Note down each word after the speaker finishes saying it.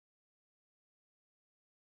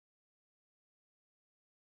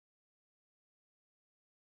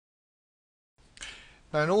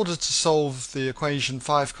Now in order to solve the equation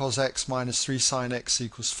 5 cos x minus 3 sin x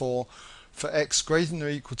equals 4 for x greater than or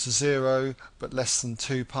equal to 0 but less than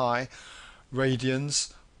 2 pi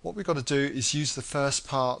radians, what we've got to do is use the first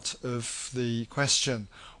part of the question.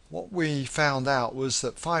 What we found out was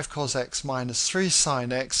that 5 cos x minus 3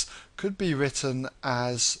 sin x could be written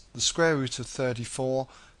as the square root of 34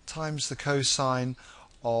 times the cosine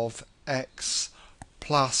of x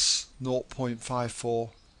plus 0.54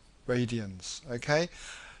 radians. Okay,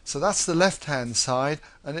 so that's the left hand side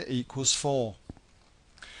and it equals 4.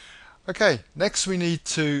 Okay, next we need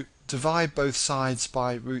to divide both sides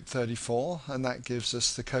by root 34 and that gives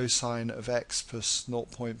us the cosine of x plus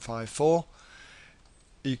 0.54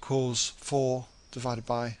 equals 4 divided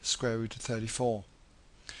by square root of 34.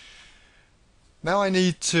 Now I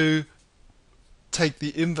need to take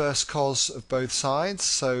the inverse cos of both sides,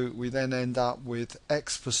 so we then end up with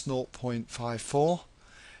x plus 0.54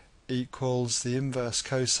 equals the inverse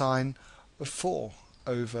cosine of 4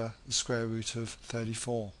 over the square root of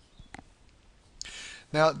 34.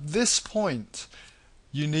 Now at this point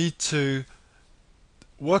you need to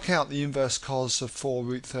work out the inverse cos of 4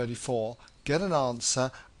 root 34, get an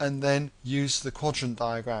answer and then use the quadrant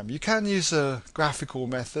diagram. You can use a graphical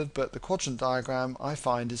method, but the quadrant diagram I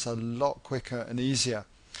find is a lot quicker and easier.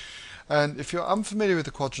 And if you're unfamiliar with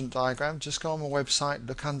the quadrant diagram, just go on my website,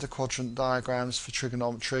 look under quadrant diagrams for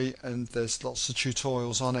trigonometry and there's lots of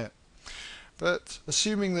tutorials on it. But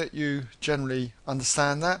assuming that you generally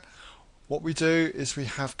understand that, what we do is we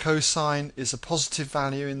have cosine is a positive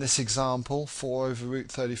value in this example, 4 over root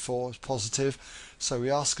 34 is positive, so we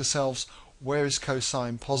ask ourselves where is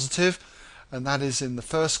cosine positive, and that is in the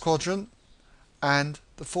first quadrant and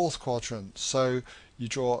the fourth quadrant. So you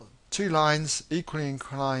draw two lines equally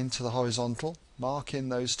inclined to the horizontal, mark in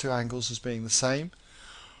those two angles as being the same.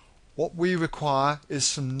 What we require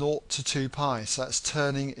is from 0 to 2 pi, so that's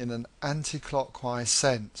turning in an anti-clockwise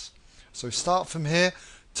sense. So we start from here,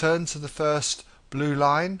 turn to the first blue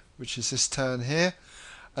line, which is this turn here,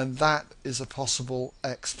 and that is a possible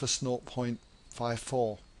x plus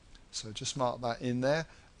 0.54. So just mark that in there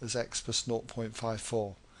as x plus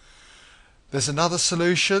 0.54. There's another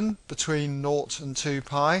solution between 0 and 2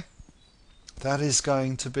 pi. That is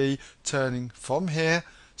going to be turning from here,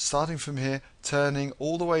 starting from here, turning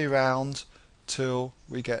all the way round till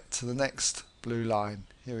we get to the next blue line.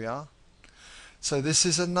 Here we are. So this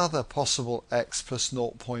is another possible x plus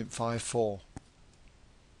 0.54.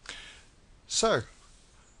 So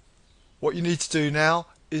what you need to do now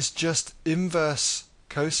is just inverse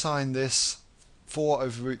cosine this 4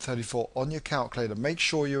 over root 34 on your calculator. Make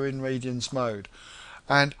sure you're in radians mode,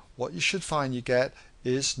 and what you should find you get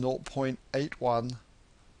is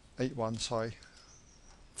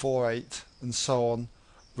 0.48 and so on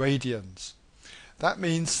radians. That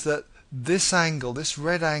means that this angle, this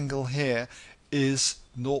red angle here, is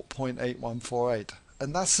 0.8148,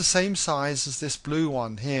 and that's the same size as this blue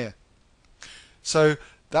one here. So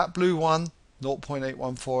that blue one,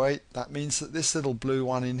 0.8148, that means that this little blue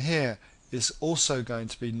one in here is also going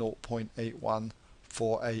to be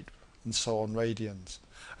 0.8148 and so on radians,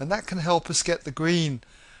 and that can help us get the green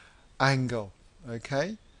angle.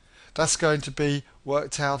 Okay, that's going to be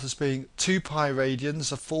worked out as being 2 pi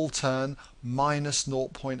radians, a full turn, minus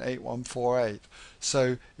 0.8148.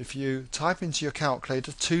 So if you type into your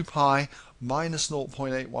calculator 2 pi minus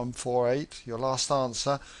 0.8148, your last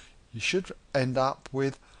answer, you should end up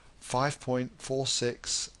with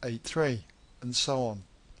 5.4683 and so on.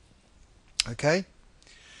 Okay,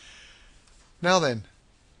 now then,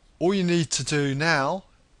 all you need to do now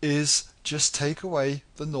is just take away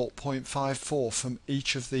the 0.54 from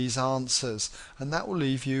each of these answers, and that will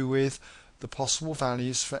leave you with the possible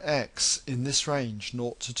values for x in this range,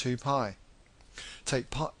 0 to 2 pi. Take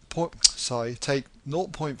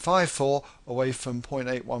 0.54 away from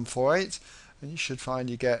 0.8148 and you should find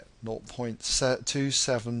you get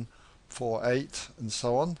 0.2748 and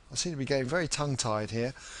so on. I seem to be getting very tongue-tied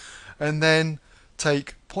here. And then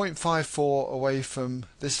take 0.54 away from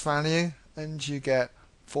this value and you get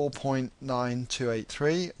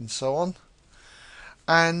 4.9283 and so on.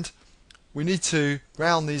 And we need to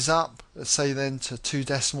round these up, let's say then to 2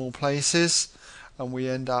 decimal places, and we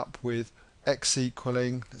end up with x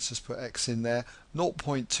equaling, let's just put x in there,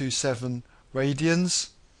 0.27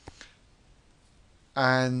 radians,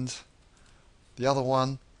 and the other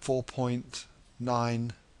one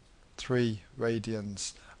 4.93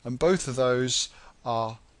 radians, and both of those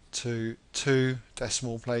are to 2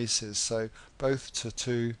 decimal places, so both to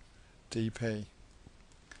 2 dp.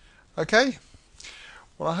 Okay,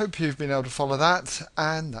 well, I hope you've been able to follow that,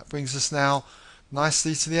 and that brings us now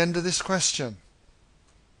nicely to the end of this question.